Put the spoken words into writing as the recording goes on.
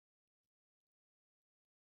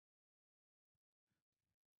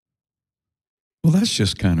Well, that's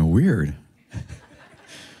just kind of weird.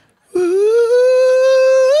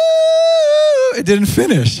 It didn't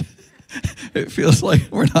finish. It feels like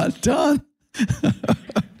we're not done.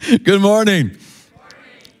 Good morning.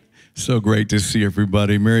 So great to see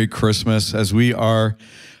everybody. Merry Christmas as we are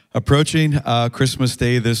approaching Christmas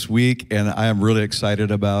Day this week, and I am really excited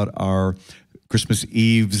about our Christmas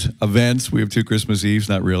Eve's events. We have two Christmas Eves,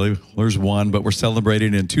 not really. There's one, but we're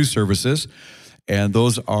celebrating in two services. And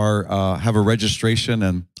those are have a registration,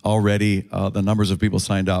 and already the numbers of people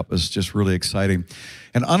signed up is just really exciting.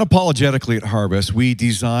 And unapologetically at Harvest, we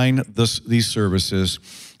design these services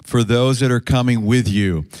for those that are coming with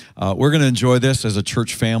you. We're going to enjoy this as a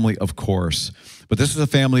church family, of course. But this is a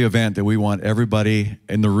family event that we want everybody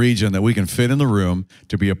in the region that we can fit in the room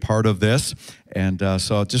to be a part of this. And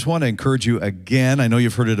so I just want to encourage you again. I know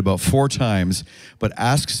you've heard it about 4 times, but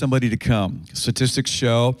ask somebody to come. Statistics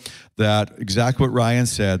show that exactly what Ryan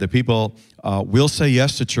said, that people will say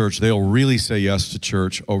yes to church. They'll really say yes to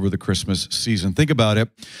church over the Christmas season. Think about it.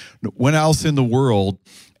 When else in the world,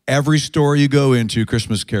 every store you go into,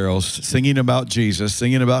 Christmas carols, singing about Jesus,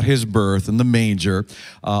 singing about his birth and the manger.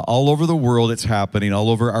 All over the world it's happening, all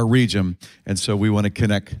over our region. And so we want to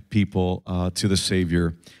connect people to the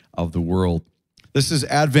Savior of the world. This is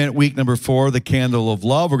Advent week number 4, the Candle of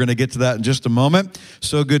Love. We're going to get to that in just a moment.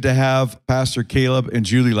 So good to have Pastor Caleb and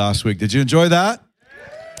Julie last week. Did you enjoy that?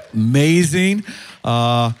 Amazing.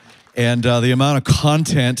 And the amount of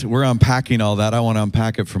content, we're unpacking all that. I want to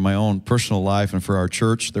unpack it for my own personal life and for our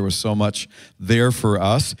church. There was so much there for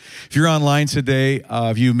us. If you're online today,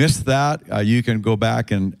 if you missed that, you can go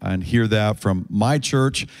back and hear that from my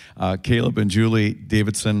church, Caleb and Julie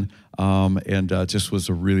Davidson, and just was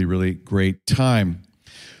a really, really great time.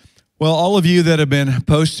 Well, all of you that have been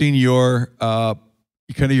posting your kind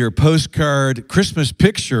of your postcard Christmas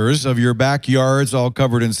pictures of your backyards all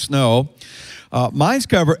covered in snow. Mine's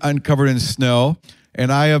uncovered in snow,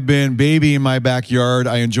 and I have been babying my backyard.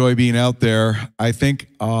 I enjoy being out there. I think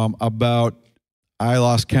I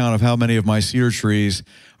lost count of how many of my cedar trees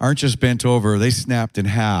aren't just bent over, they snapped in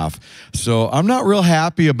half. So I'm not real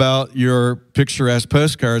happy about your picturesque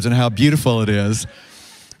postcards and how beautiful it is.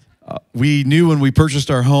 We knew when we purchased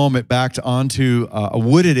our home, it backed onto a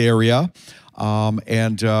wooded area.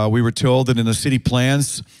 And we were told that in the city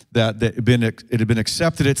plans that it had been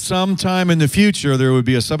accepted at some time in the future there would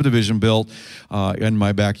be a subdivision built in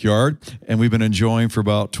my backyard. And we've been enjoying for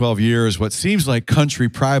about 12 years what seems like country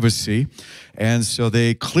privacy. And so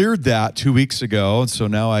they cleared that 2 weeks ago. And so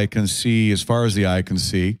now I can see as far as the eye can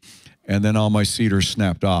see. And then all my cedars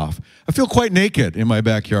snapped off. I feel quite naked in my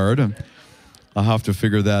backyard. And I'll have to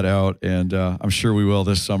figure that out. And I'm sure we will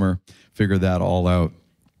this summer figure that all out.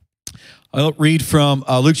 I'll read from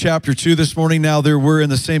Luke chapter 2 this morning. Now there were in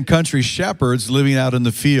the same country shepherds living out in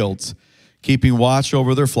the fields, keeping watch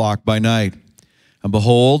over their flock by night. And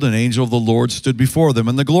behold, an angel of the Lord stood before them,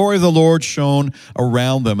 and the glory of the Lord shone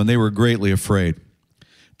around them, and they were greatly afraid.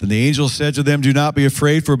 Then the angel said to them, "Do not be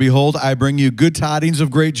afraid, for behold, I bring you good tidings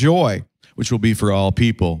of great joy, which will be for all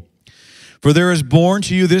people. For there is born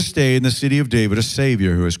to you this day in the city of David a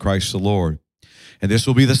Savior, who is Christ the Lord. And this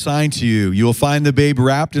will be the sign to you. You will find the babe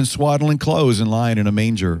wrapped in swaddling clothes and lying in a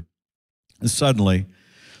manger." And suddenly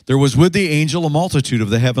there was with the angel a multitude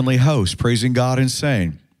of the heavenly host, praising God and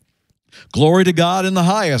saying, "Glory to God in the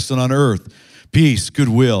highest, and on earth peace,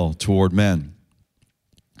 goodwill toward men."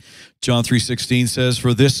 John 3:16 says,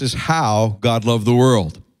 "For this is how God loved the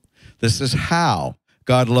world." This is how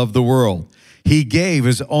God loved the world. He gave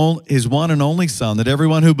his one and only Son, that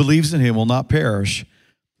everyone who believes in him will not perish,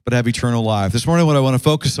 but have eternal life. This morning, what I want to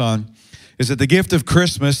focus on is that the gift of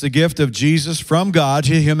Christmas, the gift of Jesus from God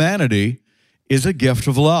to humanity, is a gift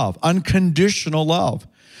of love, unconditional love.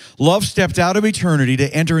 Love stepped out of eternity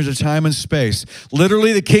to enter into time and space.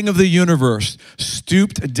 Literally, the King of the universe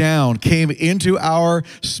stooped down, came into our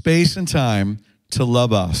space and time to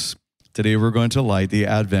love us. Today, we're going to light the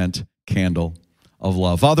Advent candle of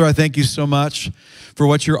love. Father, I thank you so much for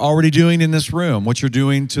what you're already doing in this room, what you're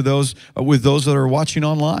doing to those with those that are watching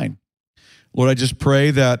online. Lord, I just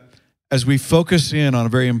pray that as we focus in on a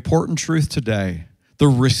very important truth today, the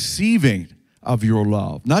receiving of your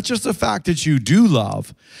love, not just the fact that you do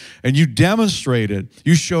love and you demonstrated,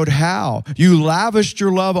 you showed how, you lavished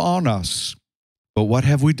your love on us, but what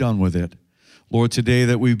have we done with it? Lord, today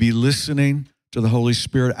that we be listening to the Holy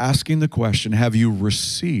Spirit, asking the question, have you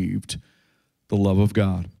received the love of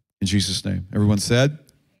God? In Jesus' name. Everyone said?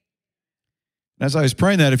 As I was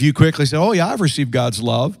praying that, if you quickly say, "Oh yeah, I've received God's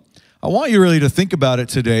love," I want you really to think about it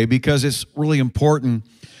today, because it's really important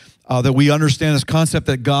that we understand this concept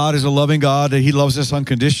that God is a loving God, that he loves us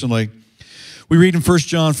unconditionally. We read in 1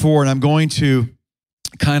 John 4, and I'm going to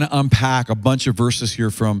kind of unpack a bunch of verses here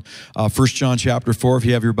from 1 John chapter 4, if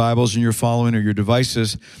you have your Bibles and you're following or your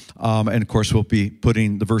devices. And of course, we'll be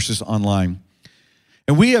putting the verses online.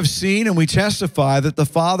 And we have seen and we testify that the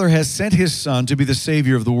Father has sent his Son to be the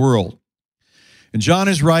Savior of the world. And John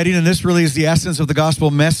is writing, and this really is the essence of the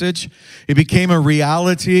gospel message. It became a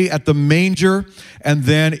reality at the manger, and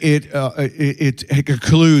then it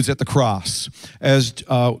concludes at the cross. As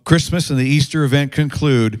Christmas and the Easter event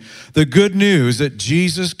conclude, the good news that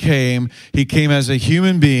Jesus came, he came as a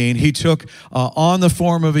human being. He took on the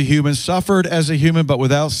form of a human, suffered as a human, but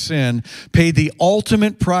without sin, paid the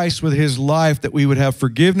ultimate price with his life that we would have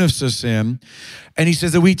forgiveness of sin. And he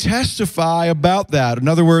says that we testify about that. In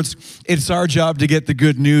other words, it's our job to get the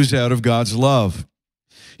good news out of God's love.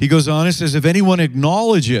 He goes on and says, if anyone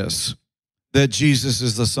acknowledges that Jesus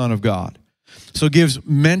is the Son of God, so gives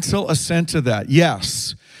mental assent to that.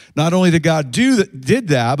 Yes, not only did God did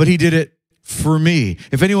that, but he did it for me.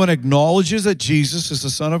 If anyone acknowledges that Jesus is the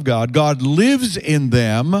Son of God, God lives in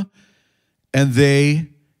them and they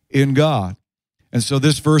in God. And so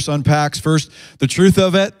this verse unpacks first the truth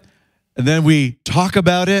of it, and then we talk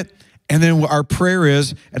about it, and then our prayer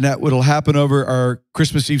is, and that will happen over our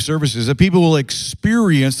Christmas Eve services, that people will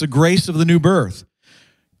experience the grace of the new birth.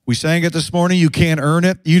 We sang it this morning. You can't earn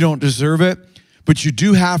it. You don't deserve it, but you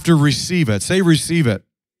do have to receive it. Say receive it.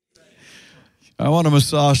 I want to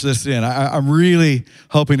massage this in. I'm really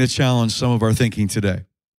hoping to challenge some of our thinking today.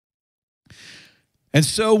 And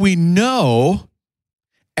so we know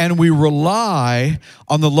and we rely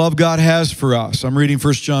on the love God has for us. I'm reading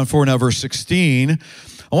 1 John 4 now, verse 16.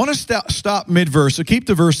 I want to stop mid-verse, so keep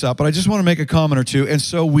the verse up, but I just want to make a comment or two. And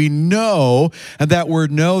so we know, and that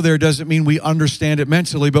word know there doesn't mean we understand it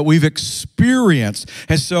mentally, but we've experienced.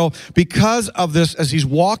 And so because of this, as he's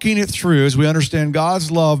walking it through, as we understand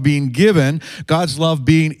God's love being given, God's love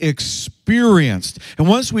being experienced. And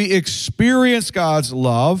once we experience God's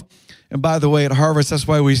love, and by the way, at Harvest, that's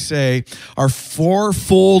why we say our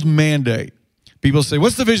fourfold mandate. People say,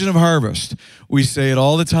 what's the vision of Harvest? We say it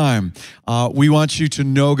all the time. We want you to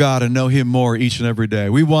know God and know him more each and every day.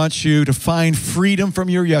 We want you to find freedom from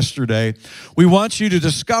your yesterday. We want you to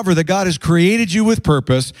discover that God has created you with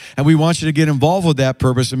purpose, and we want you to get involved with that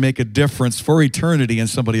purpose and make a difference for eternity in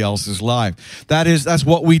somebody else's life. That's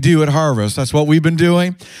what we do at Harvest. That's what we've been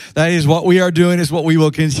doing. That is what we are doing, is what we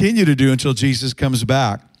will continue to do until Jesus comes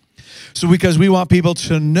back. So because we want people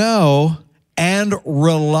to know and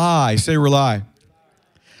rely, say rely,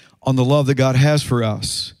 on the love that God has for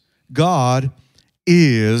us. God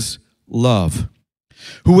is love.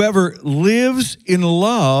 Whoever lives in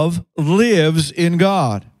love lives in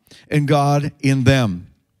God, and God in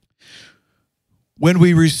them. When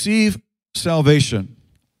we receive salvation,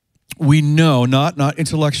 we know, not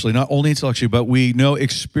intellectually, not only intellectually, but we know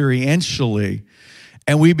experientially,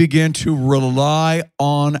 and we begin to rely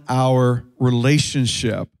on our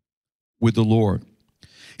relationship with the Lord.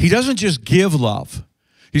 He doesn't just give love.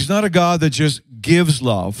 He's not a God that just gives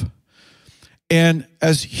love. And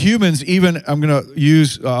as humans, even I'm going to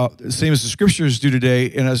use the same as the scriptures do today,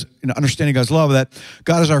 in understanding God's love, that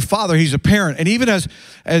God is our Father. He's a parent, and even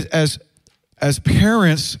as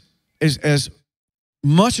parents, as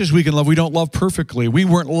much as we can love, we don't love perfectly. We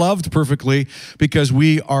weren't loved perfectly because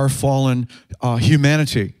we are fallen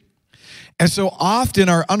humanity. And so often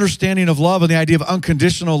our understanding of love and the idea of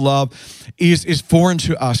unconditional love is foreign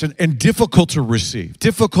to us and difficult to receive,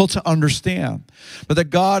 difficult to understand. But that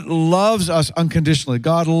God loves us unconditionally.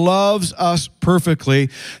 God loves us perfectly,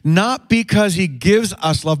 not because he gives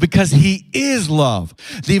us love, because he is love,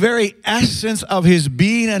 the very essence of his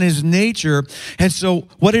being and his nature. And so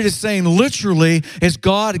what it is saying literally is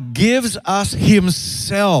God gives us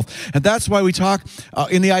himself. And that's why we talk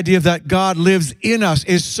in the idea that God lives in us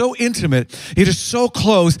is so intimate. It is so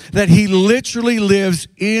close that he literally lives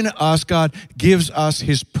in us. God gives us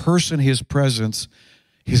his person, his presence,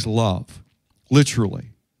 his love.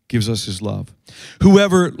 Literally gives us his love.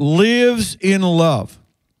 Whoever lives in love,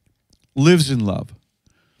 lives in love.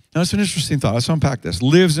 Now, it's an interesting thought. Let's unpack this.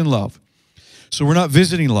 Lives in love. So we're not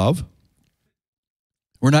visiting love.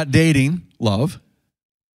 We're not dating love.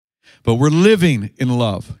 But we're living in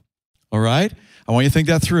love. All right? I want you to think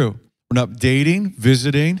that through. We're not dating,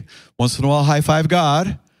 visiting. Once in a while, high five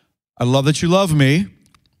God. I love that you love me.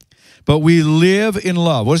 But we live in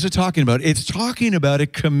love. What is it talking about? It's talking about a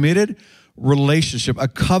committed relationship, a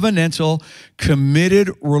covenantal, committed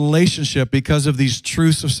relationship because of these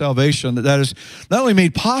truths of salvation that is not only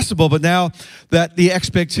made possible, but now that the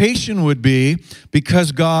expectation would be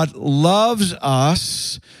because God loves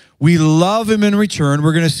us, we love him in return.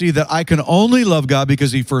 We're going to see that I can only love God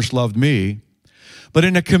because he first loved me. But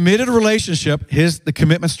in a committed relationship, the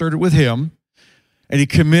commitment started with him, and he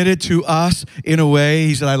committed to us in a way.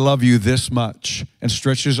 He said, I love you this much, and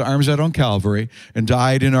stretched his arms out on Calvary and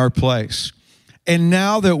died in our place. And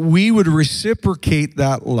now that we would reciprocate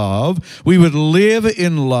that love, we would live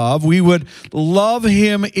in love, we would love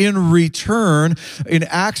him in return. In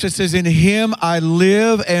Acts, it says, in him I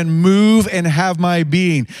live and move and have my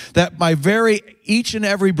being. That each and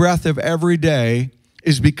every breath of every day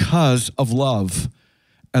is because of love.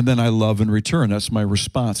 And then I love in return. That's my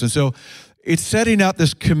response. And so it's setting out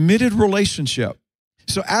this committed relationship.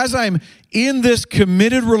 So as I'm in this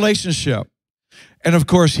committed relationship, and of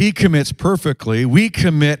course, he commits perfectly. We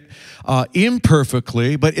commit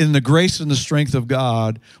imperfectly, but in the grace and the strength of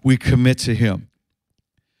God, we commit to him.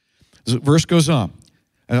 The verse goes on.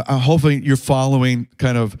 Hopefully, you're following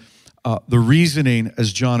kind of the reasoning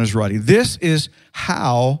as John is writing. This is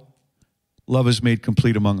how love is made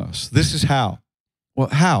complete among us. This is how. Well,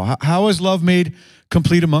 how? How is love made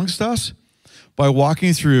complete amongst us? By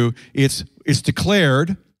walking through, it's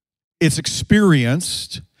declared, it's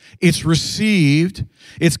experienced, it's received,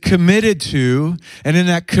 it's committed to, and in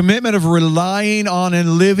that commitment of relying on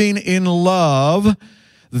and living in love,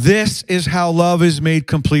 this is how love is made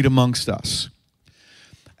complete amongst us.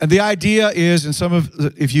 And the idea is,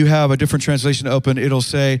 if you have a different translation open, it'll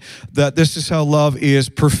say that this is how love is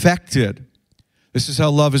perfected. This is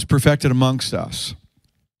how love is perfected amongst us.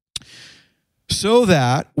 So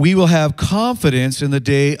that we will have confidence in the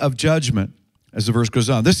day of judgment. As the verse goes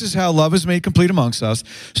on, this is how love is made complete amongst us,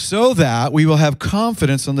 so that we will have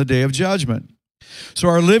confidence on the day of judgment. So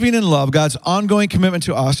our living in love, God's ongoing commitment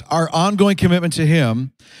to us, our ongoing commitment to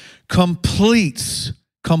him, completes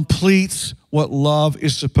what love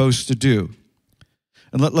is supposed to do.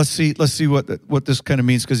 And let's see what this kind of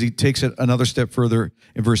means, because he takes it another step further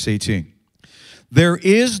in verse 18. There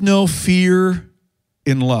is no fear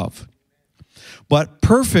in love. But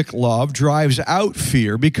perfect love drives out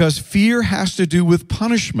fear, because fear has to do with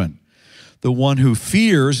punishment. The one who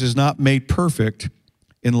fears is not made perfect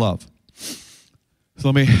in love. So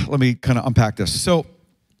let me kind of unpack this. So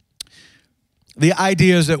the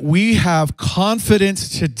idea is that we have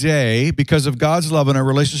confidence today because of God's love and our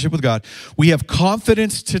relationship with God. We have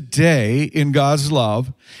confidence today in God's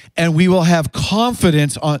love, and we will have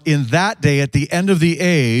confidence in that day at the end of the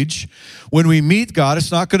age when we meet God. It's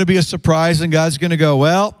not going to be a surprise, and God's going to go,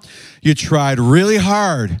 well, you tried really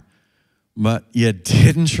hard, but you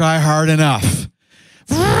didn't try hard enough.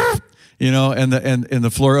 And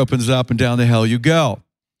the floor opens up and down the hill you go.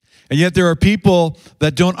 And yet there are people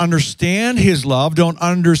that don't understand his love, don't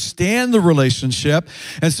understand the relationship,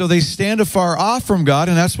 and so they stand afar off from God,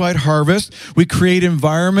 and that's why at Harvest we create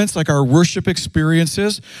environments like our worship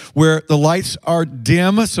experiences where the lights are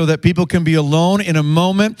dim so that people can be alone in a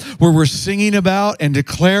moment where we're singing about and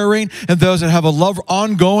declaring, and those that have a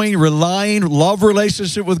ongoing, relying love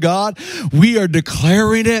relationship with God, we are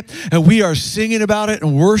declaring it, and we are singing about it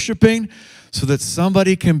and worshiping, so that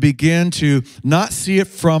somebody can begin to not see it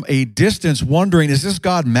from a distance, wondering, is this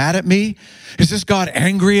God mad at me? Is this God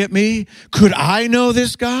angry at me? Could I know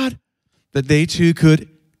this God? That they too could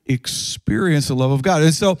experience the love of God.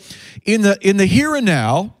 And so in the here and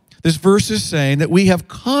now, this verse is saying that we have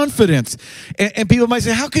confidence. And people might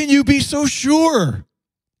say, how can you be so sure?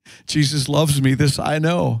 Jesus loves me, this I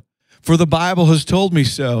know. For the Bible has told me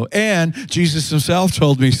so. And Jesus himself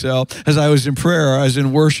told me so as I was in prayer, I was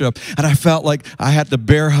in worship, and I felt like I had the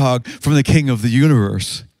bear hug from the King of the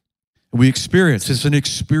universe. We experience, it's an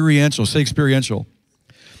experiential, say experiential.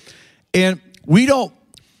 And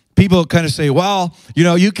people kind of say, well,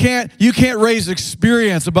 you can't raise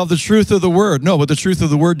experience above the truth of the word. No, but the truth of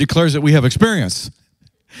the word declares that we have experience.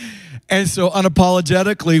 And so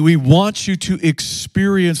unapologetically, we want you to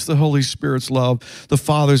experience the Holy Spirit's love, the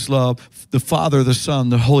Father's love, the Father, the Son,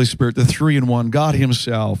 the Holy Spirit, the three-in-one, God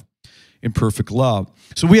himself in perfect love.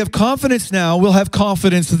 So we have confidence now, we'll have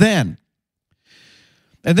confidence then.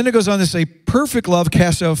 And then it goes on to say, perfect love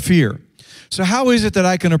casts out fear. So how is it that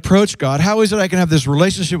I can approach God? How is it I can have this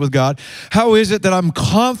relationship with God? How is it that I'm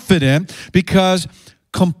confident? Because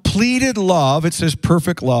completed love, it says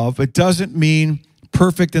perfect love. It doesn't mean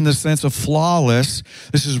perfect in the sense of flawless.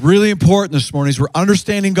 This is really important this morning as we're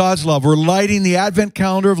understanding God's love. We're lighting the Advent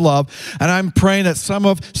calendar of love, and I'm praying that some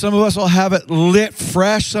of us will have it lit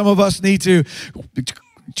fresh. Some of us need to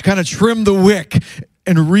kind of trim the wick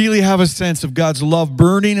and really have a sense of God's love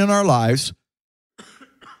burning in our lives.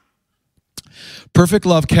 Perfect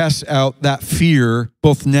love casts out that fear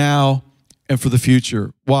both now and for the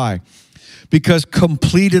future. Why? Because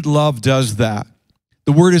completed love does that.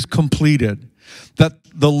 The word is completed. That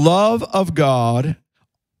the love of God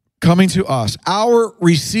coming to us, our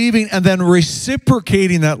receiving and then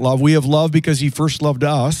reciprocating that love. We have love because he first loved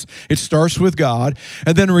us. It starts with God.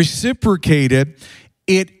 And then reciprocated,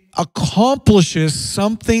 it accomplishes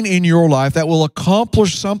something in your life that will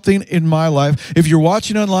accomplish something in my life. If you're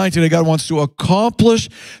watching online today, God wants to accomplish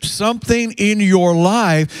something in your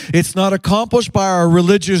life. It's not accomplished by our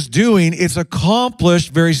religious doing. It's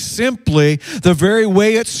accomplished very simply the very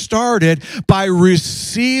way it started, by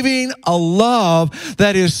receiving a love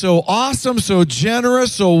that is so awesome, so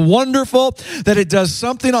generous, so wonderful, that it does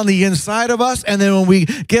something on the inside of us. And then when we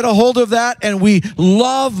get a hold of that and we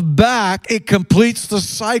love back, it completes the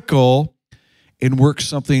cycle and works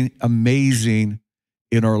something amazing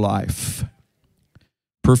in our life.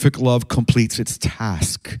 Perfect love completes its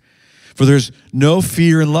task. For there's no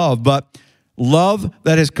fear in love, but love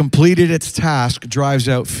that has completed its task drives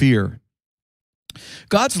out fear.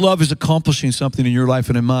 God's love is accomplishing something in your life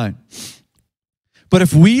and in mine. But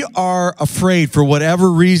if we are afraid for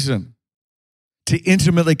whatever reason to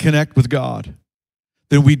intimately connect with God,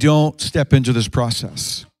 then we don't step into this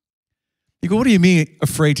process. You go, what do you mean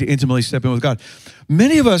afraid to intimately step in with God?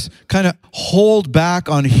 Many of us kind of hold back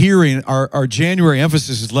on hearing. Our January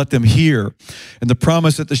emphasis is let them hear. And the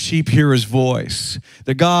promise that the sheep hear his voice.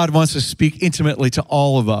 That God wants to speak intimately to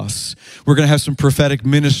all of us. We're going to have some prophetic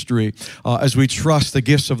ministry as we trust the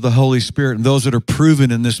gifts of the Holy Spirit and those that are proven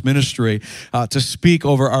in this ministry to speak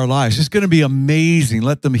over our lives. It's going to be amazing.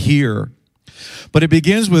 Let them hear. But it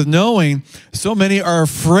begins with knowing so many are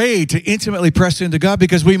afraid to intimately press into God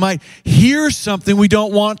because we might hear something we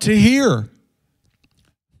don't want to hear.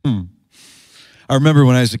 I remember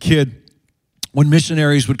when I was a kid, when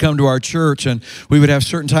missionaries would come to our church and we would have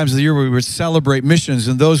certain times of the year where we would celebrate missions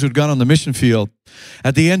and those who'd gone on the mission field.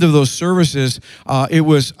 At the end of those services,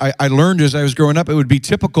 I learned as I was growing up, it would be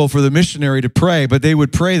typical for the missionary to pray, but they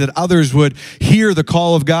would pray that others would hear the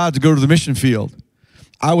call of God to go to the mission field.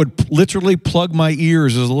 I would literally plug my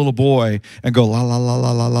ears as a little boy and go la la la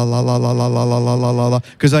la la la la la la la la la la la la,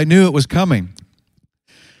 because I knew it was coming.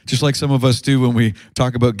 Just like some of us do when we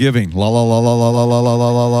talk about giving. La la la la la la la la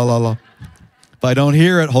la la la la. If I don't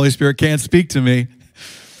hear it, Holy Spirit can't speak to me.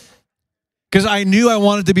 Because I knew I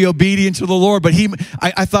wanted to be obedient to the Lord, but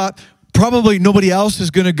I thought probably nobody else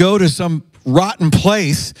is going to go to some rotten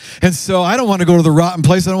place, and so I don't want to go to the rotten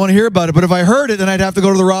place. I don't want to hear about it. But if I heard it, then I'd have to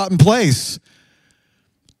go to the rotten place.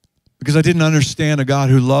 Because I didn't understand a God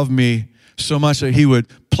who loved me so much that he would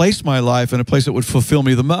place my life in a place that would fulfill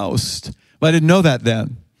me the most. But I didn't know that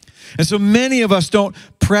then. And so many of us don't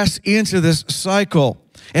press into this cycle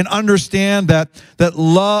and understand that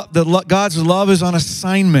God's love is on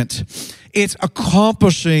assignment. It's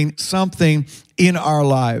accomplishing something in our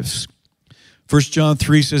lives. 1 John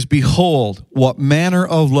 3 says, "Behold, what manner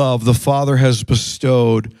of love the Father has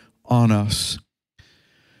bestowed on us."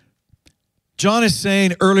 John is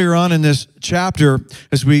saying earlier on in this chapter,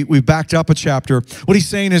 as we backed up a chapter, what he's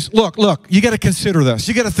saying is, look, you got to consider this.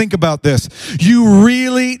 You got to think about this. You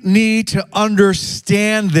really need to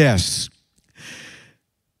understand this.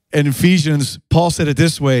 In Ephesians, Paul said it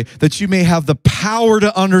this way, that you may have the power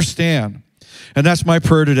to understand. And that's my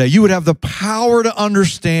prayer today. You would have the power to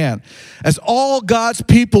understand, as all God's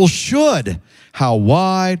people should, how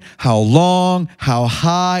wide, how long, how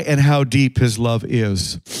high, and how deep his love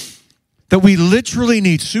is. That we literally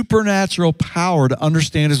need supernatural power to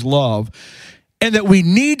understand his love, and that we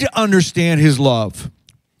need to understand his love.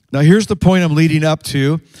 Now, here's the point I'm leading up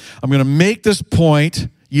to. I'm going to make this point.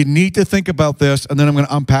 You need to think about this, and then I'm going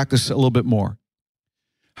to unpack this a little bit more.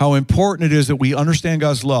 How important it is that we understand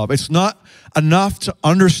God's love. It's not enough to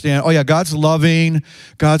understand, oh yeah, God's loving,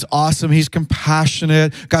 God's awesome, he's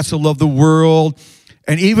compassionate, God so loved the world.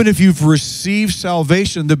 And even if you've received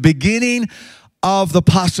salvation, the beginning of the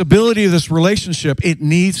possibility of this relationship, it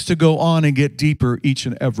needs to go on and get deeper each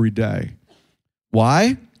and every day.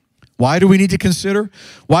 Why? Why do we need to consider?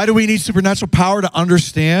 Why do we need supernatural power to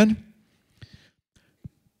understand?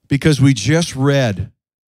 Because we just read,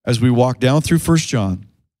 as we walk down through 1 John,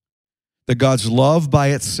 that God's love by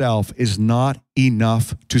itself is not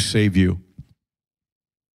enough to save you.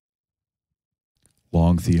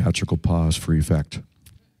 Long theatrical pause for effect.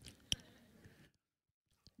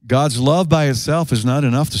 God's love by itself is not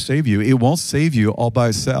enough to save you. It won't save you all by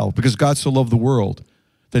itself, because God so loved the world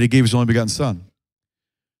that he gave his only begotten Son.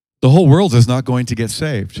 The whole world is not going to get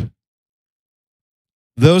saved.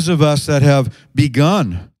 Those of us that have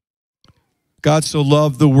begun, God so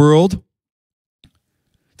loved the world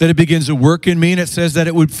that it begins to work in me, and it says that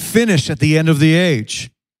it would finish at the end of the age.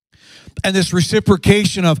 And this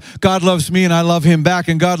reciprocation of God loves me and I love him back,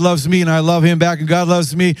 and God loves me and I love him back, and God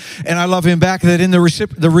loves me and I love him back, that in the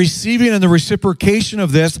receiving and the reciprocation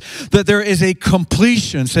of this, that there is a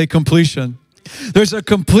completion. Say completion. There's a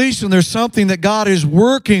completion. There's something that God is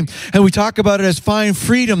working, and we talk about it as find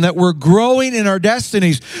freedom, that we're growing in our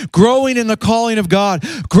destinies, growing in the calling of God,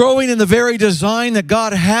 growing in the very design that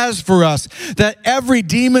God has for us, that every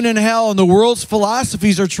demon in hell and the world's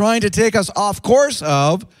philosophies are trying to take us off course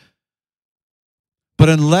of. But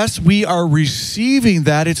unless we are receiving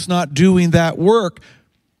that, it's not doing that work.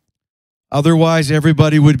 Otherwise,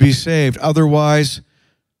 everybody would be saved. Otherwise,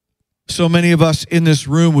 so many of us in this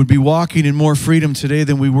room would be walking in more freedom today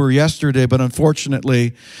than we were yesterday. But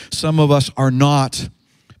unfortunately, some of us are not,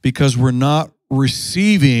 because we're not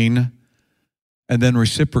receiving and then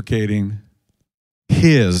reciprocating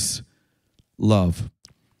his love.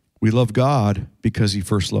 We love God because he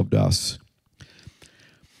first loved us.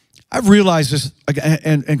 I've realized this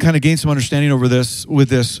and kind of gained some understanding over this with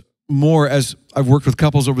this more as I've worked with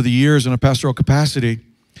couples over the years in a pastoral capacity.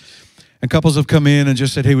 And couples have come in and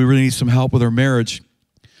just said, hey, we really need some help with our marriage.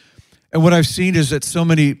 And what I've seen is that so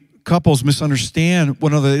many couples misunderstand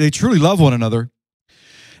one another. They truly love one another.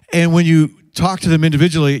 And when you talk to them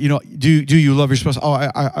individually, do you love your spouse? Oh,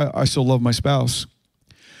 I still love my spouse.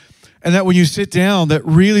 And that when you sit down, that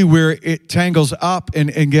really where it tangles up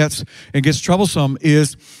and gets troublesome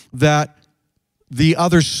is that the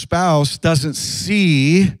other spouse doesn't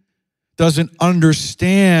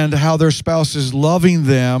understand how their spouse is loving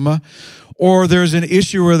them, or there's an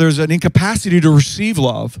issue where there's an incapacity to receive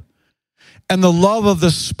love. And the love of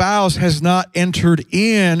the spouse has not entered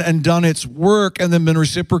in and done its work and then been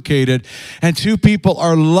reciprocated. And two people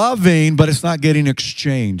are loving, but it's not getting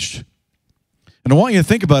exchanged. And I want you to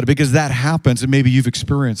think about it, because that happens, and maybe you've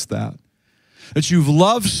experienced that. That you've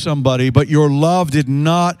loved somebody, but your love did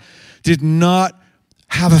not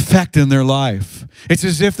have effect in their life. It's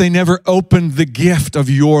as if they never opened the gift of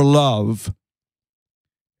your love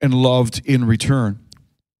and loved in return.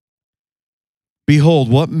 Behold,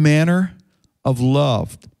 what manner of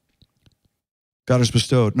love God has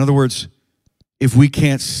bestowed. In other words, if we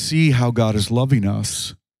can't see how God is loving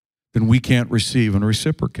us, then we can't receive and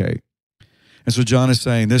reciprocate. And so John is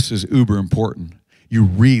saying this is uber important. You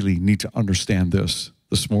really need to understand this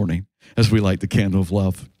morning as we light the candle of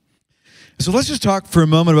love. So let's just talk for a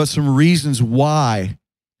moment about some reasons why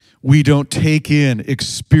we don't take in,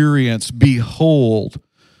 experience, behold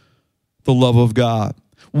the love of God.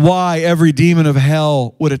 Why every demon of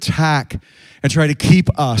hell would attack and try to keep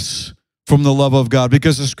us from the love of God.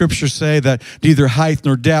 Because the scriptures say that neither height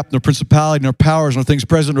nor depth nor principality nor powers nor things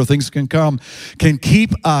present nor things can come can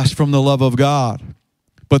keep us from the love of God.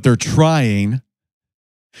 But they're trying.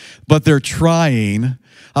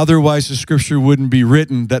 Otherwise, the scripture wouldn't be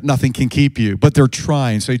written that nothing can keep you. But they're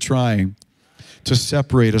trying, say trying, to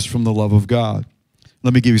separate us from the love of God.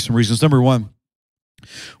 Let me give you some reasons. Number one,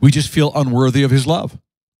 we just feel unworthy of his love.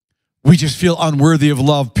 We just feel unworthy of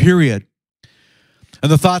love, period.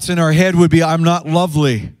 And the thoughts in our head would be, I'm not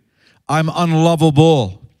lovely. I'm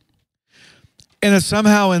unlovable. And it's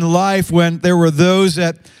somehow in life when there were those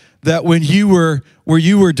that when you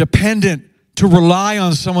were dependent to rely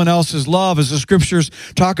on someone else's love, as the scriptures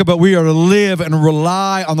talk about, we are to live and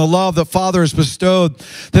rely on the love that Father has bestowed,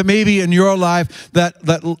 that maybe in your life that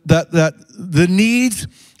the needs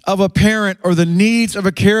of a parent or the needs of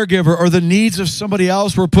a caregiver or the needs of somebody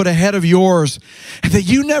else were put ahead of yours, and that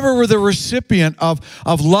you never were the recipient of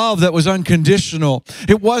love that was unconditional.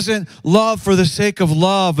 It wasn't love for the sake of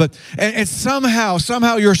love, but and somehow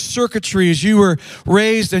your circuitry as you were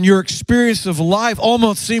raised and your experience of life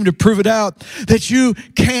almost seemed to prove it out, that you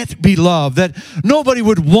can't be loved, that nobody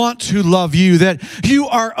would want to love you, that you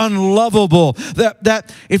are unlovable,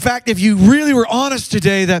 that in fact, if you really were honest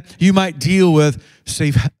today, that you might deal with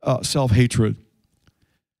self-hatred.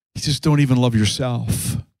 You just don't even love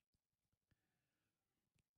yourself.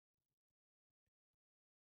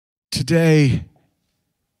 Today,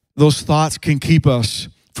 those thoughts can keep us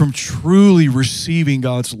from truly receiving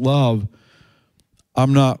God's love.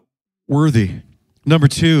 I'm not worthy. Number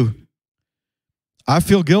two, I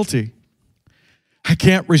feel guilty. I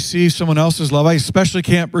can't receive someone else's love. I especially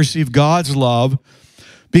can't receive God's love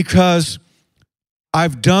because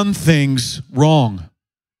I've done things wrong.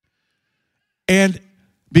 And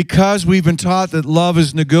because we've been taught that love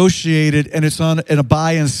is negotiated and it's in a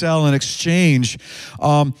buy and sell and exchange,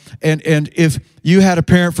 and if you had a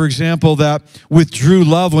parent, for example, that withdrew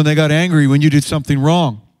love when they got angry when you did something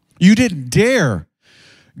wrong, you didn't dare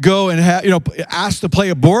go and ask to play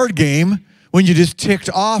a board game when you just ticked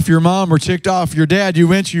off your mom or ticked off your dad, you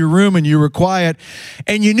went to your room and you were quiet,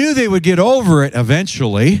 and you knew they would get over it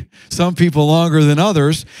eventually, some people longer than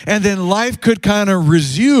others, and then life could kind of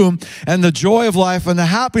resume, and the joy of life and the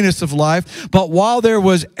happiness of life. But while there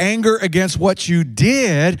was anger against what you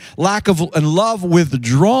did, lack of and love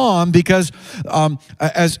withdrawn, because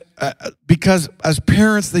as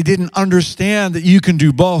parents, they didn't understand that you can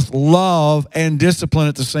do both love and discipline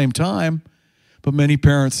at the same time. But many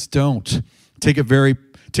parents don't take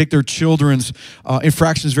their children's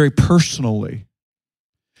infractions very personally.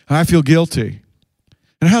 And I feel guilty.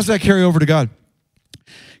 And how does that carry over to God?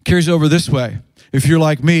 It carries over this way. If you're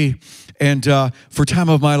like me, and for time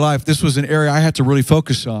of my life, this was an area I had to really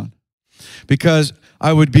focus on, because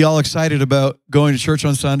I would be all excited about going to church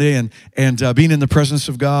on Sunday and being in the presence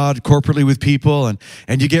of God corporately with people,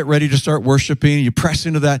 and you get ready to start worshiping, and you press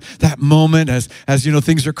into that moment as you know,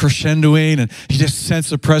 things are crescendoing, and you just sense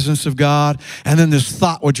the presence of God. And then this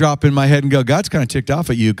thought would drop in my head and go, God's kind of ticked off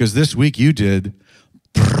at you because this week you did.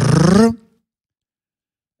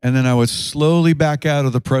 And then I would slowly back out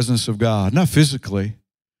of the presence of God, not physically,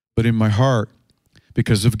 but in my heart,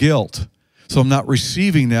 because of guilt. So I'm not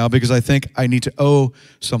receiving now because I think I need to owe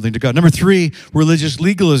something to God. Number 3, religious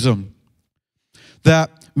legalism.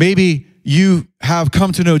 That maybe you have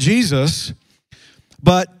come to know Jesus,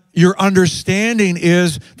 but your understanding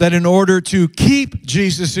is that in order to keep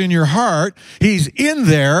Jesus in your heart, he's in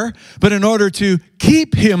there, but in order to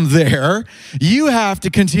keep him there, you have to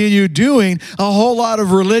continue doing a whole lot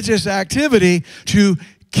of religious activity to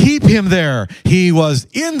keep him there. He was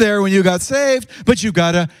in there when you got saved, but you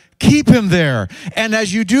got to keep him there. And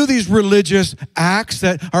as you do these religious acts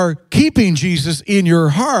that are keeping Jesus in your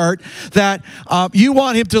heart, that you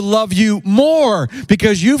want him to love you more,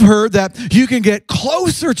 because you've heard that you can get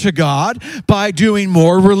closer to God by doing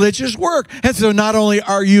more religious work. And so not only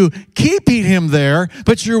are you keeping him there,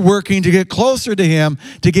 but you're working to get closer to him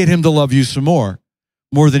to get him to love you some more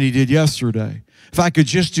than he did yesterday. If I could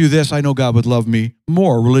just do this, I know God would love me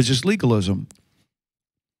more. Religious legalism.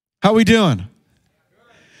 How are we doing?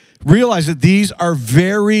 Realize that these are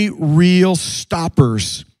very real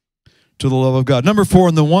stoppers to the love of God. Number 4,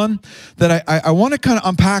 and the one that I want to kind of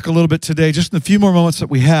unpack a little bit today, just in the few more moments that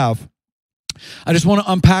we have, I just want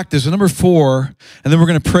to unpack this. And number 4, and then we're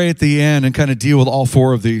going to pray at the end and kind of deal with all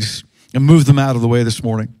 4 of these and move them out of the way this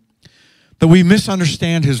morning. That we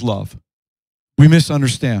misunderstand his love. We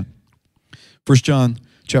misunderstand. 1 John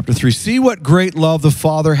chapter 3. See what great love the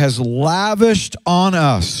Father has lavished on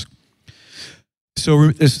us. So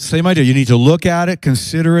it's the same idea. You need to look at it,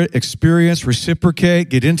 consider it, experience, reciprocate,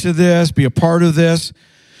 get into this, be a part of this,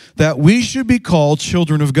 that we should be called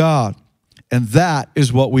children of God. And that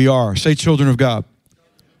is what we are. Say children of God.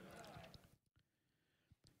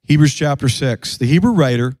 Hebrews chapter 6. The Hebrew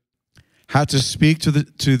writer had to speak to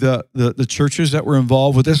the churches that were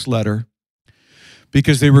involved with this letter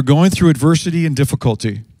because they were going through adversity and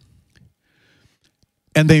difficulty.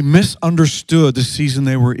 And they misunderstood the season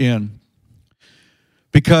they were in.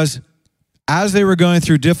 Because as they were going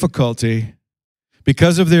through difficulty,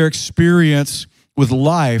 because of their experience with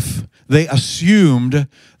life, they assumed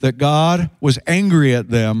that God was angry at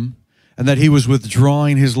them and that he was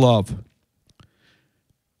withdrawing his love.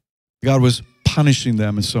 God was punishing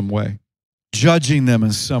them in some way, judging them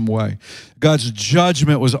in some way. God's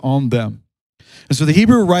judgment was on them. And so the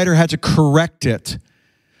Hebrew writer had to correct it,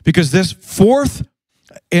 because this fourth,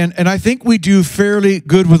 and I think we do fairly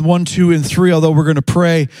good with 1, 2, and 3, although we're going to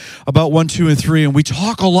pray about 1, 2, and 3, and we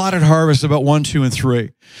talk a lot at Harvest about 1, 2, and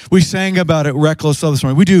 3. We sang about it, Reckless Love, this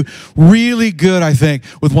morning. We do really good, I think,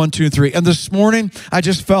 with 1, 2, and 3. And this morning, I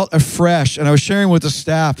just felt afresh, and I was sharing with the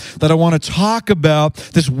staff that I want to talk about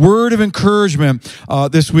this word of encouragement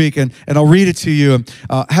this week, and I'll read it to you.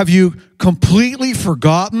 Have you completely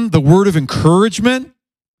forgotten the word of encouragement?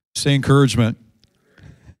 Say encouragement.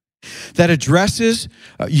 That addresses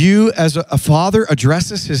you as a father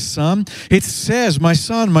addresses his son. It says, my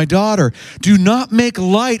son, my daughter, do not make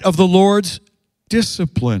light of the Lord's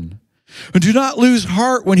discipline. And do not lose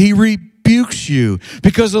heart when he rebukes you,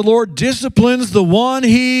 because the Lord disciplines the one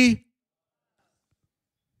he...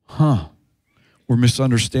 We're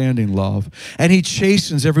misunderstanding love. And he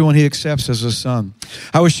chastens everyone he accepts as a son.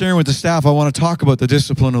 I was sharing with the staff, I want to talk about the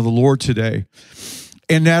discipline of the Lord today.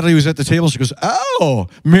 And Natalie was at the table. She goes, oh,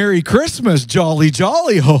 Merry Christmas, jolly,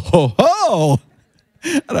 jolly, ho, ho, ho.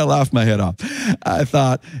 And I laughed my head off. I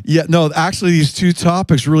thought, yeah, no, actually these two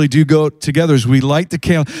topics really do go together. As we light the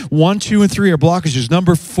candle, 1, 2, and 3 are blockages.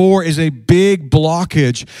 Number 4 is a big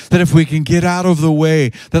blockage that if we can get out of the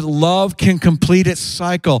way, that love can complete its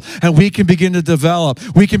cycle and we can begin to develop.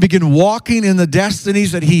 We can begin walking in the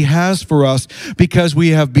destinies that he has for us because we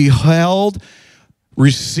have beheld,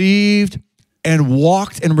 received, and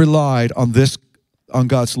walked and relied on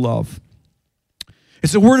God's love.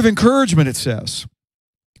 It's a word of encouragement, it says.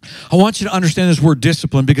 I want you to understand this word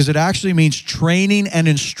discipline because it actually means training and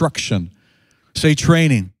instruction. Say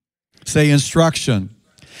training. Say instruction.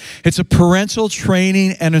 It's a parental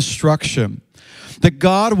training and instruction that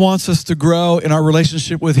God wants us to grow in our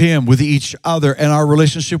relationship with him, with each other, and our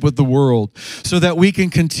relationship with the world so that we can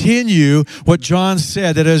continue what John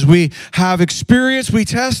said, that as we have experience, we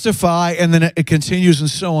testify, and then it continues and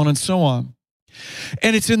so on and so on.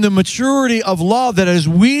 And it's in the maturity of love that as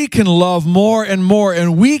we can love more and more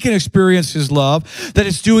and we can experience his love, that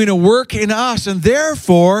it's doing a work in us. And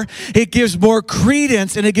therefore, it gives more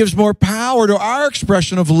credence and it gives more power to our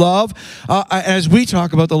expression of love as we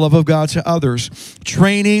talk about the love of God to others.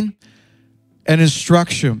 Training and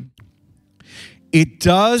instruction. It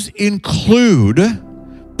does include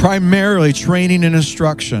primarily training and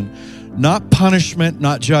instruction, not punishment,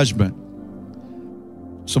 not judgment.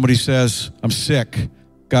 Somebody says, I'm sick.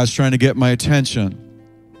 God's trying to get my attention.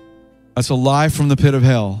 That's a lie from the pit of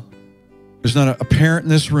hell. There's not a parent in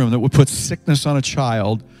this room that would put sickness on a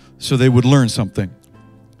child so they would learn something.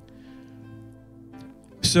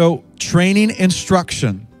 So training,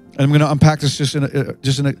 instruction. And I'm going to unpack this just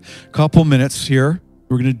in a couple minutes here.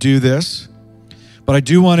 We're going to do this. But I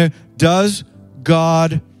do want to, does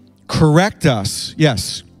God correct us?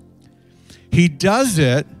 Yes. He does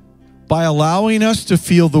it by allowing us to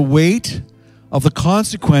feel the weight of the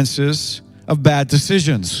consequences of bad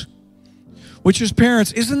decisions. Which as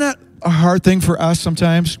parents, isn't that a hard thing for us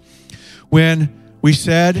sometimes? When we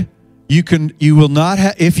said, you will not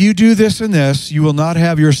have, if you do this and this, you will not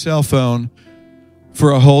have your cell phone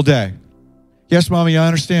for a whole day. Yes, Mommy, I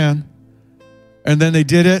understand. And then they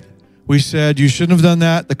did it. We said, you shouldn't have done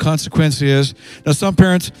that. The consequence is, now some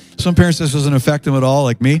parents, this doesn't affect them at all,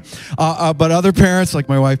 like me. But other parents, like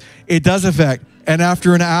my wife, it does affect. And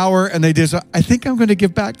after an hour, and they did, so, I think I'm going to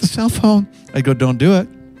give back the cell phone. I go, don't do it.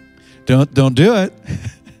 Don't do it.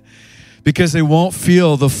 Because they won't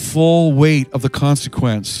feel the full weight of the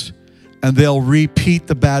consequence. And they'll repeat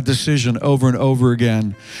the bad decision over and over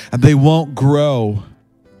again. And they won't grow.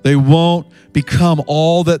 They won't become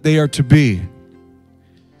all that they are to be.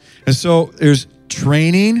 And so there's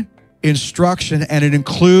training, instruction, and it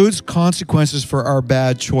includes consequences for our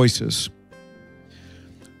bad choices.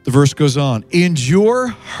 The verse goes on. Endure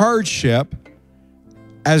hardship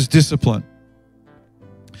as discipline.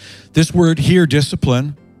 This word here,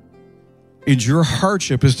 discipline, endure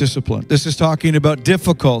hardship as discipline. This is talking about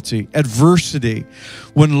difficulty, adversity,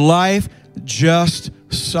 when life just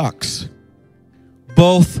sucks.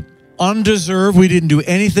 Both undeserved, we didn't do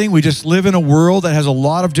anything. We just live in a world that has a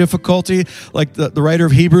lot of difficulty. Like the writer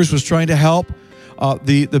of Hebrews was trying to help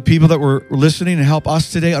the people that were listening and help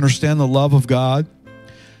us today understand the love of God.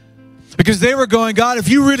 Because they were going, God, if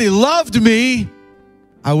you really loved me,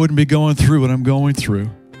 I wouldn't be going through what I'm going through.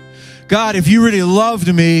 God, if you really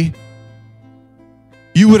loved me,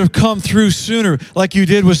 you would have come through sooner like you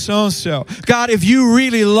did with so-and-so. God, if you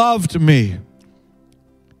really loved me.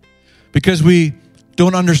 Because we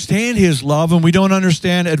don't understand his love and we don't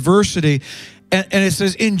understand adversity. And it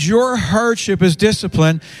says, endure hardship as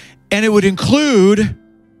discipline. And it would include,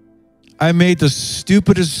 I made the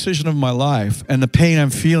stupidest decision of my life. And the pain I'm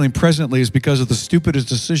feeling presently is because of the stupidest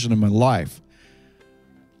decision of my life.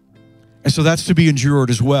 And so that's to be endured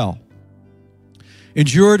as well.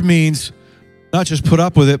 Endured means not just put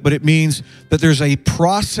up with it, but it means that there's a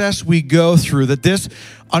process we go through, that this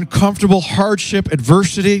uncomfortable hardship,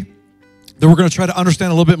 adversity, that we're going to try to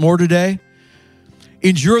understand a little bit more today,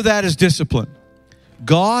 endure that as discipline.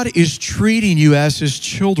 God is treating you as his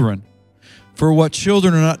children for what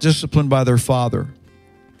children are not disciplined by their father.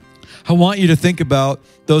 I want you to think about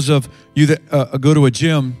those of you that go to a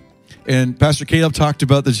gym, and Pastor Caleb talked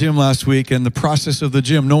about the gym last week and the process of the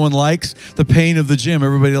gym. No one likes the pain of the gym.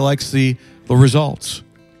 Everybody likes the results.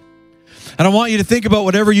 And I want you to think about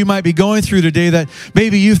whatever you might be going through today, that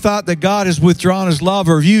maybe you thought that God has withdrawn his love,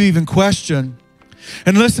 or you even question.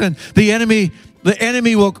 And listen, the enemy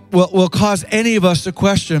will cause any of us to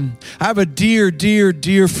question. I have a dear, dear,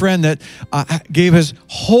 dear friend that gave his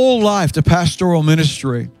whole life to pastoral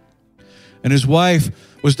ministry. And his wife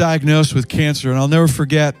was diagnosed with cancer. And I'll never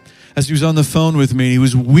forget, as he was on the phone with me, he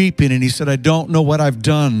was weeping and he said, I don't know what I've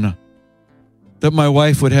done. that my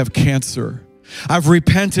wife would have cancer. I've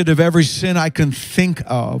repented of every sin I can think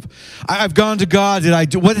of. I've gone to God.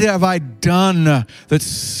 What have I done that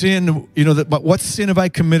sin, what sin have I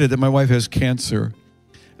committed that my wife has cancer?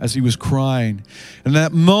 As he was crying. In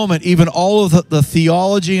that moment, even all of the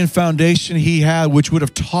theology and foundation he had, which would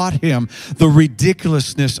have taught him the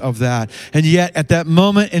ridiculousness of that. And yet, at that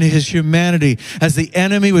moment in his humanity, as the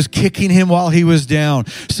enemy was kicking him while he was down,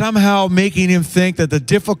 somehow making him think that the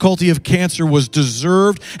difficulty of cancer was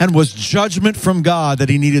deserved and was judgment from God that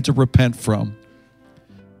he needed to repent from.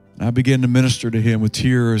 And I began to minister to him with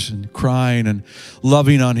tears and crying and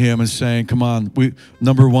loving on him and saying, come on,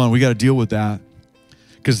 number one, we got to deal with that.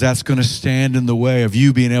 Because that's going to stand in the way of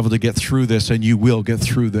you being able to get through this, and you will get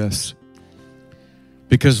through this.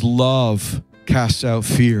 Because love casts out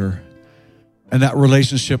fear. And that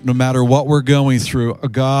relationship, no matter what we're going through, a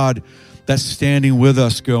God that's standing with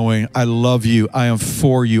us going, I love you, I am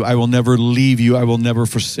for you, I will never leave you, I will never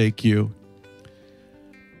forsake you.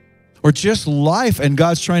 Or just life, and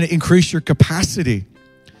God's trying to increase your capacity.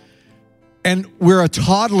 And we're a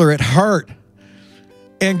toddler at heart.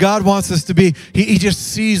 And God wants us to be, he just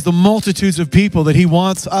sees the multitudes of people that he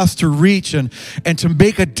wants us to reach and to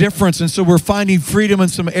make a difference. And so we're finding freedom in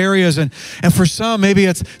some areas. And for some, maybe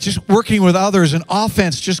it's just working with others, and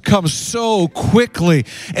offense just comes so quickly.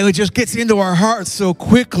 And it just gets into our hearts so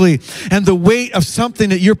quickly. And the weight of something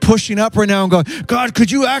that you're pushing up right now and going, God,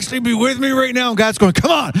 could you actually be with me right now? And God's going,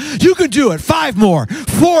 come on, you can do it. 5 more,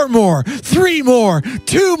 4 more, 3 more,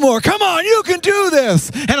 2 more. Come on, you can do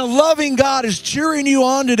this. And a loving God is cheering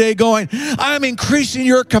you on today going, I'm increasing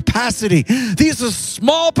your capacity. These are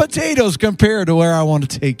small potatoes compared to where I want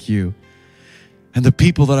to take you and the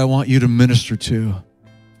people that I want you to minister to.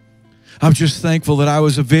 I'm just thankful that I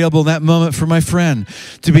was available in that moment for my friend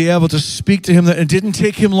to be able to speak to him. That it didn't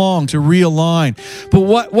take him long to realign. But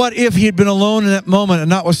what if he had been alone in that moment and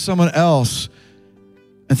not with someone else,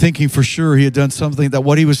 and thinking for sure he had done something, that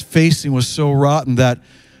what he was facing was so rotten that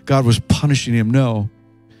God was punishing him? No.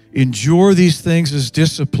 Endure these things as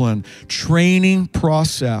discipline, training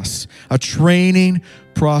process, a training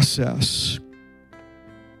process.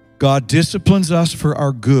 God disciplines us for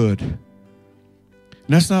our good. And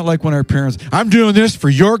that's not like when our parents, I'm doing this for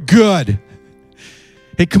your good.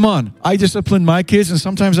 Hey, come on. I disciplined my kids, and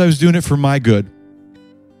sometimes I was doing it for my good.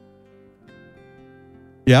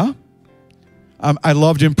 Yeah? I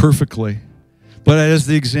loved imperfectly. But it is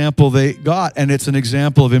the example they got, and it's an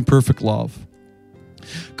example of imperfect love.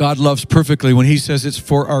 God loves perfectly. When he says it's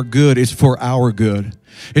for our good, it's for our good.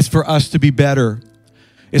 It's for us to be better.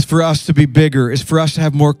 It's for us to be bigger. It's for us to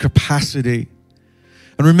have more capacity.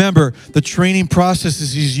 And remember, the training process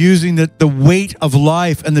is he's using the weight of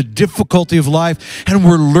life and the difficulty of life, and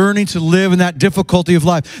we're learning to live in that difficulty of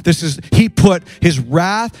life. He put his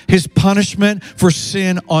wrath, his punishment for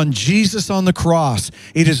sin on Jesus on the cross.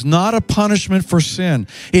 It is not a punishment for sin.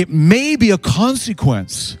 It may be a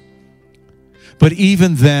consequence. But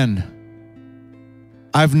even then,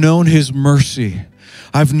 I've known his mercy.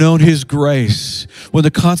 I've known his grace. When the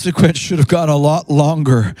consequence should have gone a lot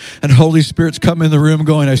longer, and Holy Spirit's come in the room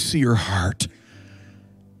going, I see your heart.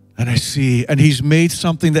 And he's made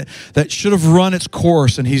something that should have run its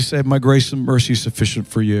course, and he said, my grace and mercy is sufficient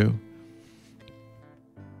for you.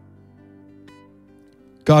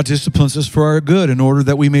 God disciplines us for our good in order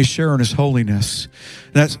that we may share in his holiness.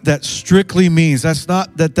 That strictly means,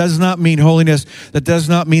 that does not mean holiness, that does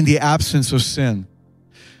not mean the absence of sin.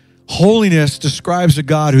 Holiness describes a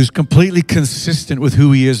God who's completely consistent with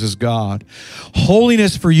who he is as God.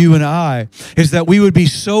 Holiness for you and I is that we would be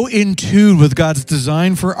so in tune with God's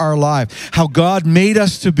design for our life, how God made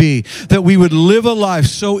us to be, that we would live a life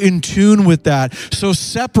so in tune with that, so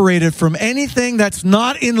separated from anything that's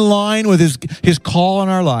not in line with his call on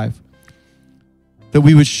our life, that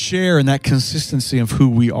we would share in that consistency of who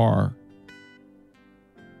we are.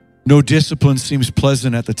 No discipline seems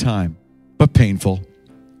pleasant at the time, but painful.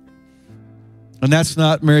 And that's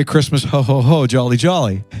not Merry Christmas, ho, ho, ho, jolly,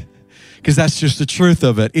 jolly. Because that's just the truth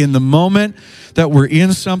of it. In the moment that we're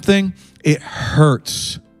in something, it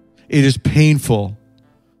hurts. It is painful.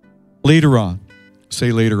 Later on.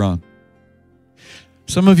 Say later on.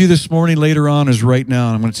 Some of you this morning, later on is right now,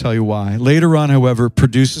 and I'm going to tell you why. Later on, however,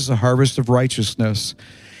 produces a harvest of righteousness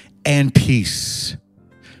and peace.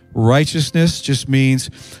 Righteousness just means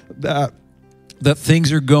that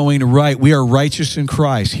things are going right. We are righteous in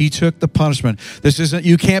Christ. He took the punishment.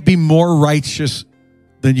 You can't be more righteous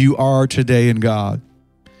than you are today in God.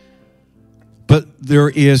 But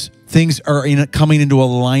things are coming into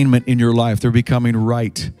alignment in your life. They're becoming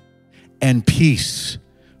right. And peace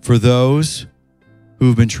for those who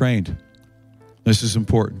have been trained. This is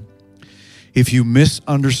important. if you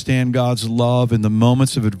misunderstand God's love in the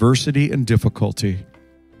moments of adversity and difficulty,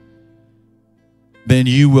 then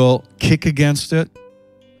you will kick against it,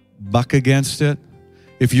 buck against it.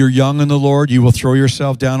 If you're young in the Lord, you will throw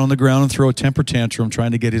yourself down on the ground and throw a temper tantrum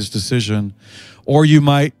trying to get his decision. Or you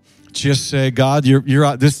might just say, God,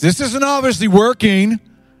 you're this isn't obviously working.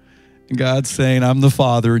 And God's saying, I'm the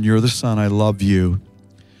Father and you're the Son. I love you.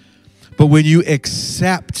 But when you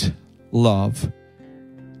accept love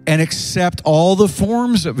and accept all the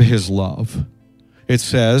forms of his love, it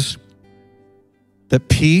says that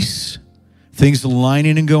peace, things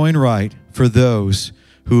aligning and going right for those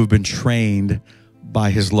who have been trained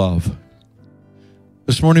by his love.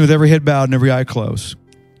 This morning, with every head bowed and every eye closed,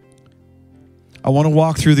 I want to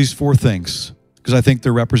walk through these 4 things because I think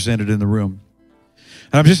they're represented in the room.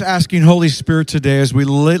 And I'm just asking Holy Spirit today as we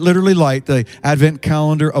literally light the Advent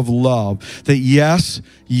calendar of love, that yes,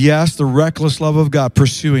 the reckless love of God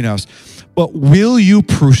pursuing us, but will you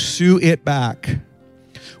pursue it back?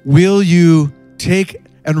 Will you take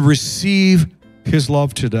and receive his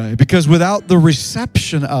love today? Because without the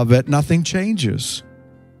reception of it, nothing changes.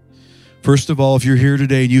 First of all, if you're here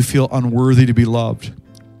today and you feel unworthy to be loved,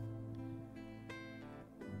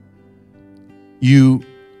 you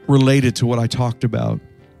related to what I talked about.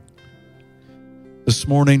 This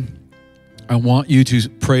morning, I want you to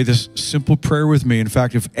pray this simple prayer with me. In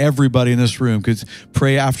fact, if everybody in this room could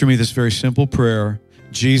pray after me this very simple prayer.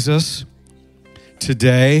 Jesus,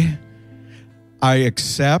 today I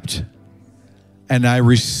accept and I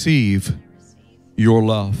receive your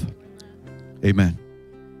love. Amen.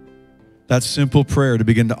 That simple prayer to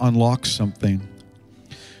begin to unlock something.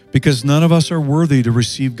 Because none of us are worthy to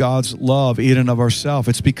receive God's love in and of ourselves.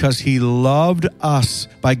 It's because he loved us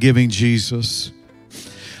by giving Jesus.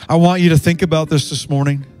 I want you to think about this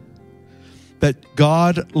morning, that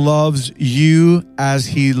God loves you as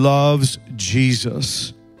he loves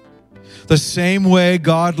Jesus. The same way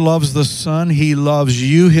God loves the Son, he loves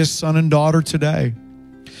you, his son and daughter today.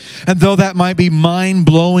 And though that might be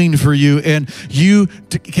mind-blowing for you and you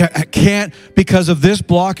can't, because of this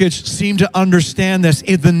blockage, seem to understand this,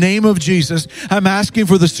 in the name of Jesus, I'm asking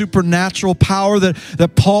for the supernatural power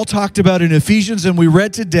that Paul talked about in Ephesians and we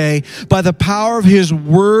read today, by the power of his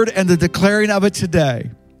word and the declaring of it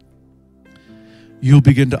today. You'll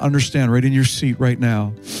begin to understand right in your seat right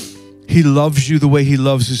now. He loves you the way he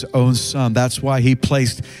loves his own son. That's why he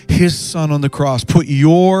placed his son on the cross, put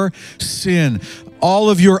your sin,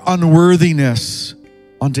 all of your unworthiness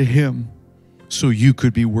onto him so you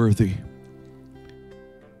could be worthy.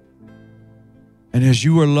 And as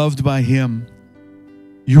you are loved by him,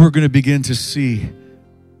 you are going to begin to see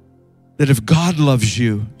that if God loves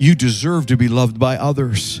you, you deserve to be loved by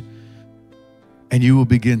others. And you will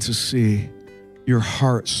begin to see your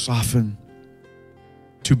heart soften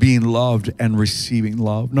to being loved and receiving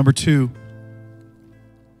love. Number 2,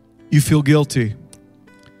 you feel guilty.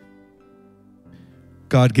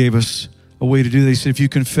 God gave us a way to do that. He said, if you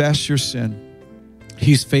confess your sin,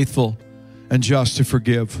 he's faithful and just to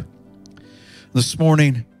forgive. This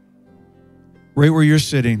morning, right where you're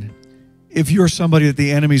sitting, if you're somebody that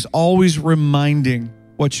the enemy's always reminding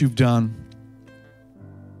what you've done,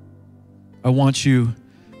 I want you,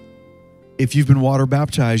 if you've been water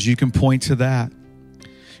baptized, you can point to that.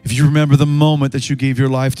 If you remember the moment that you gave your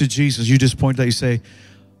life to Jesus, you just point to that. You say,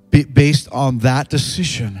 based on that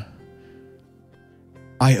decision,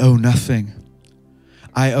 I owe nothing.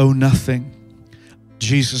 I owe nothing.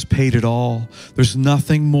 Jesus paid it all. There's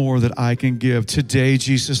nothing more that I can give. Today,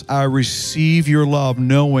 Jesus, I receive your love,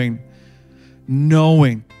 knowing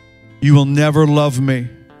you will never love me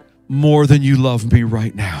more than you love me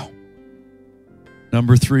right now.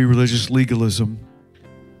 Number 3, religious legalism.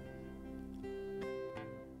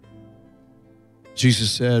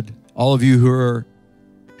 Jesus said, all of you who are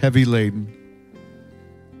heavy laden,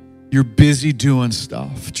 you're busy doing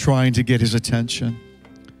stuff, trying to get his attention.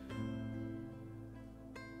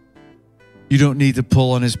 You don't need to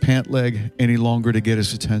pull on his pant leg any longer to get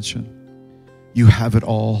his attention. You have it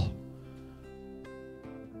all.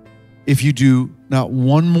 If you do not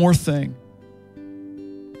one more thing,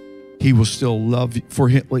 he will still love you. For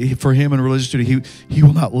him in religious duty, he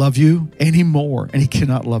will not love you anymore, and he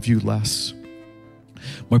cannot love you less.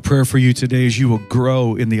 My prayer for you today is you will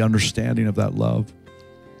grow in the understanding of that love.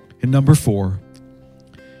 And number 4,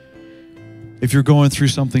 if you're going through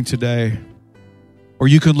something today, or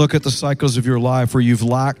you can look at the cycles of your life where you've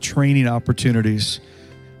lacked training opportunities,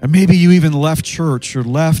 and maybe you even left church or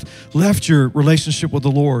left your relationship with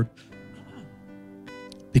the Lord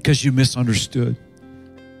because you misunderstood.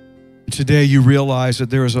 Today you realize that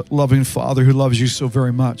there is a loving Father who loves you so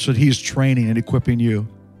very much that he is training and equipping you.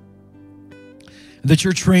 that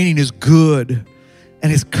your training is good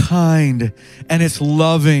and it's kind and it's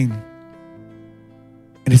loving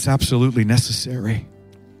and it's absolutely necessary.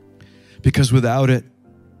 Because without it,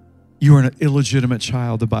 you are an illegitimate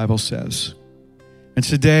child, the Bible says. And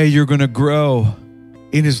today you're going to grow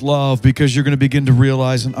in his love because you're going to begin to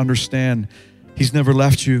realize and understand he's never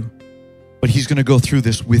left you, but he's going to go through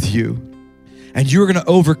this with you. And you're going to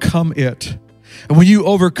overcome it. And when you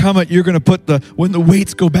overcome it, you're going to put when the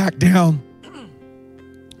weights go back down,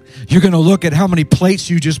 you're going to look at how many plates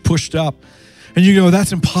you just pushed up. And you go,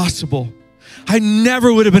 that's impossible. I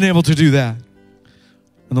never would have been able to do that.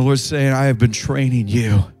 And the Lord's saying, I have been training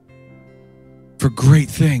you for great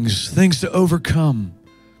things to overcome.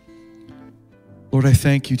 Lord, I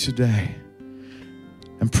thank you today.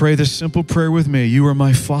 And pray this simple prayer with me. You are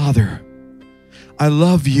my Father. I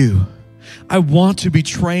love you. I want to be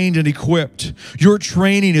trained and equipped. Your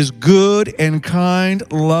training is good and kind,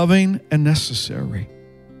 loving and necessary.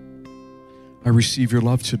 I receive your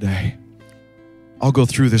love today. I'll go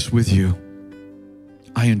through this with you.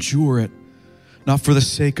 I endure it, not for the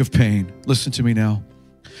sake of pain. Listen to me now.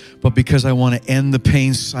 But because I want to end the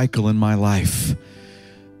pain cycle in my life.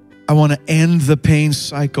 I want to end the pain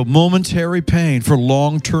cycle, momentary pain for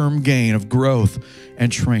long-term gain of growth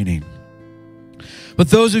and training. But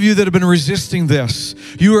those of you that have been resisting this,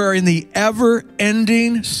 you are in the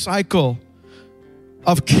ever-ending cycle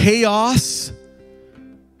of chaos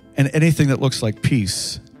and anything that looks like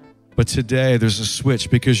peace. But today there's a switch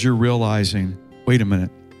because you're realizing, wait a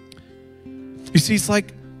minute. You see, it's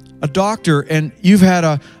like a doctor and you've had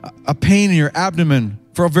a pain in your abdomen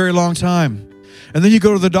for a very long time. And then you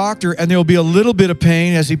go to the doctor and there'll be a little bit of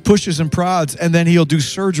pain as he pushes and prods, and then he'll do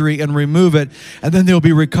surgery and remove it. And then there'll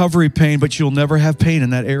be recovery pain, but you'll never have pain in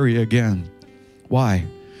that area again. Why?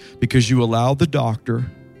 Because you allowed the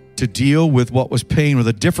doctor to deal with what was pain with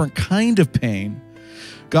a different kind of pain.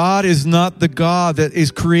 God is not the God that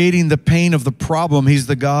is creating the pain of the problem. He's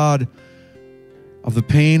the God of the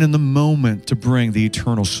pain in the moment to bring the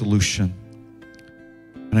eternal solution.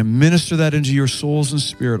 And I minister that into your souls and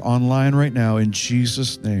spirit online right now in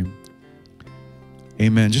Jesus' name.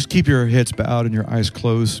 Amen. Just keep your heads bowed and your eyes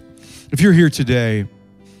closed. If you're here today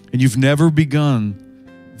and you've never begun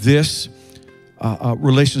this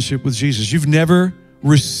relationship with Jesus, you've never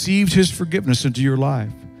received his forgiveness into your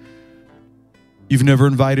life, you've never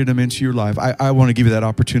invited him into your life, I want to give you that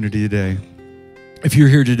opportunity today. If you're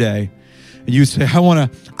here today and you say, I want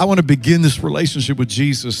to begin this relationship with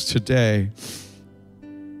Jesus today,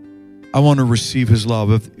 I want to receive his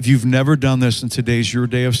love. If you've never done this and today's your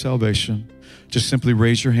day of salvation, just simply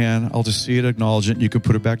raise your hand. I'll just see it, acknowledge it, and you can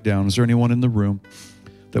put it back down. Is there anyone in the room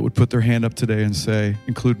that would put their hand up today and say,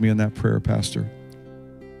 include me in that prayer, Pastor?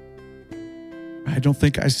 I don't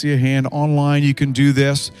think I see a hand. Online, you can do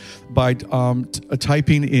this by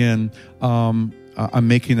typing in, I'm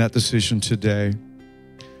making that decision today.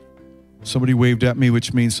 Somebody waved at me,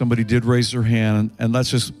 which means somebody did raise their hand. And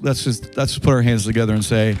let's just put our hands together and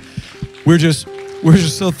say, we're just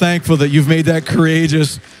so thankful that you've made that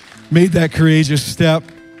courageous step.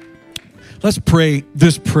 Let's pray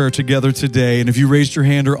this prayer together today. And if you raised your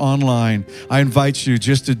hand or online, I invite you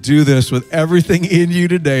just to do this with everything in you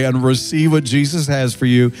today and receive what Jesus has for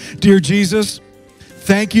you. Dear Jesus,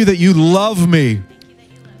 thank you that you love me.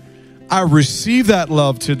 I receive that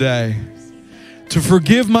love today. To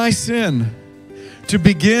forgive my sin, to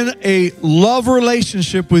begin a love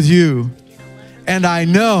relationship with you. And I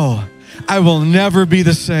know I will never be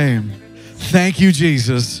the same. Thank you,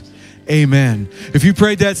 Jesus. Amen. If you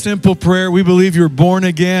prayed that simple prayer, we believe you're born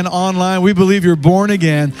again. Online, we believe you're born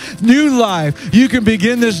again. New life. You can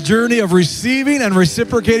begin this journey of receiving and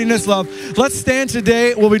reciprocating this love. Let's stand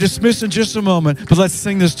today. We'll be dismissed in just a moment, but let's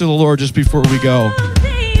sing this to the Lord just before we go.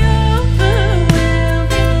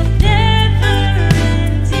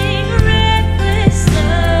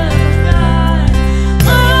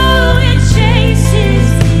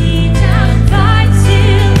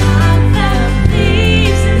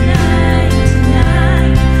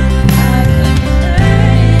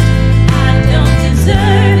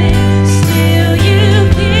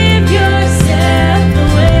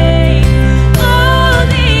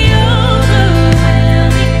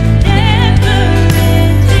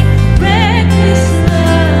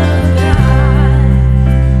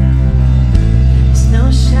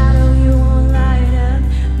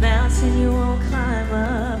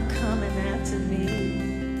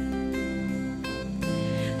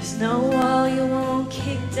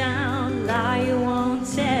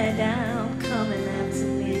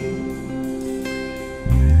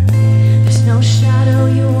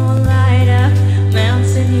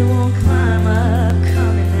 Mountain you won't climb up,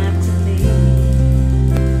 coming after me.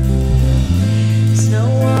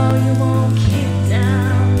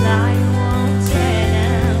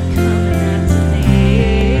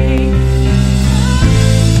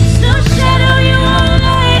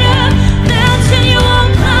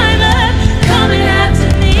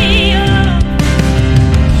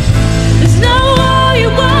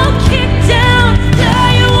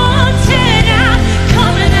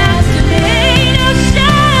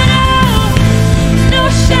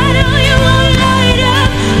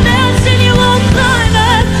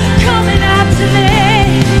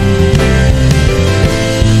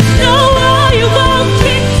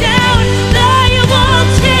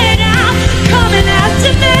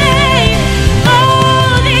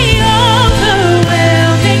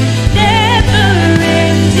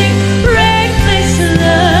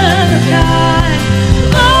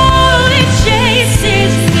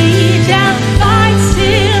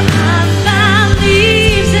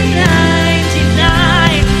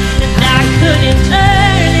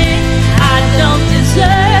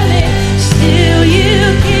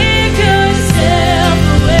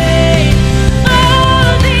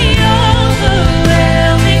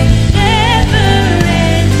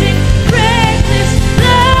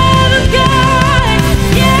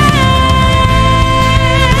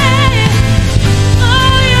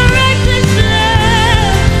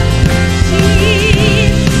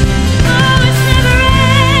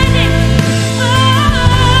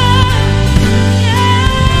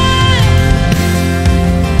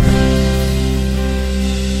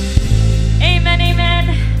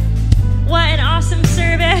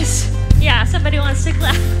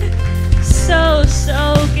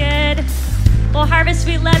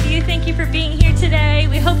 Thank you for being here today.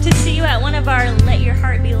 We hope to see you at one of our Let Your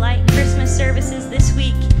Heart Be Light Christmas services this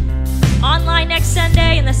week. Online next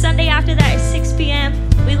Sunday and the Sunday after that at 6 p.m.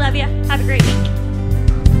 We love you. Have a great week.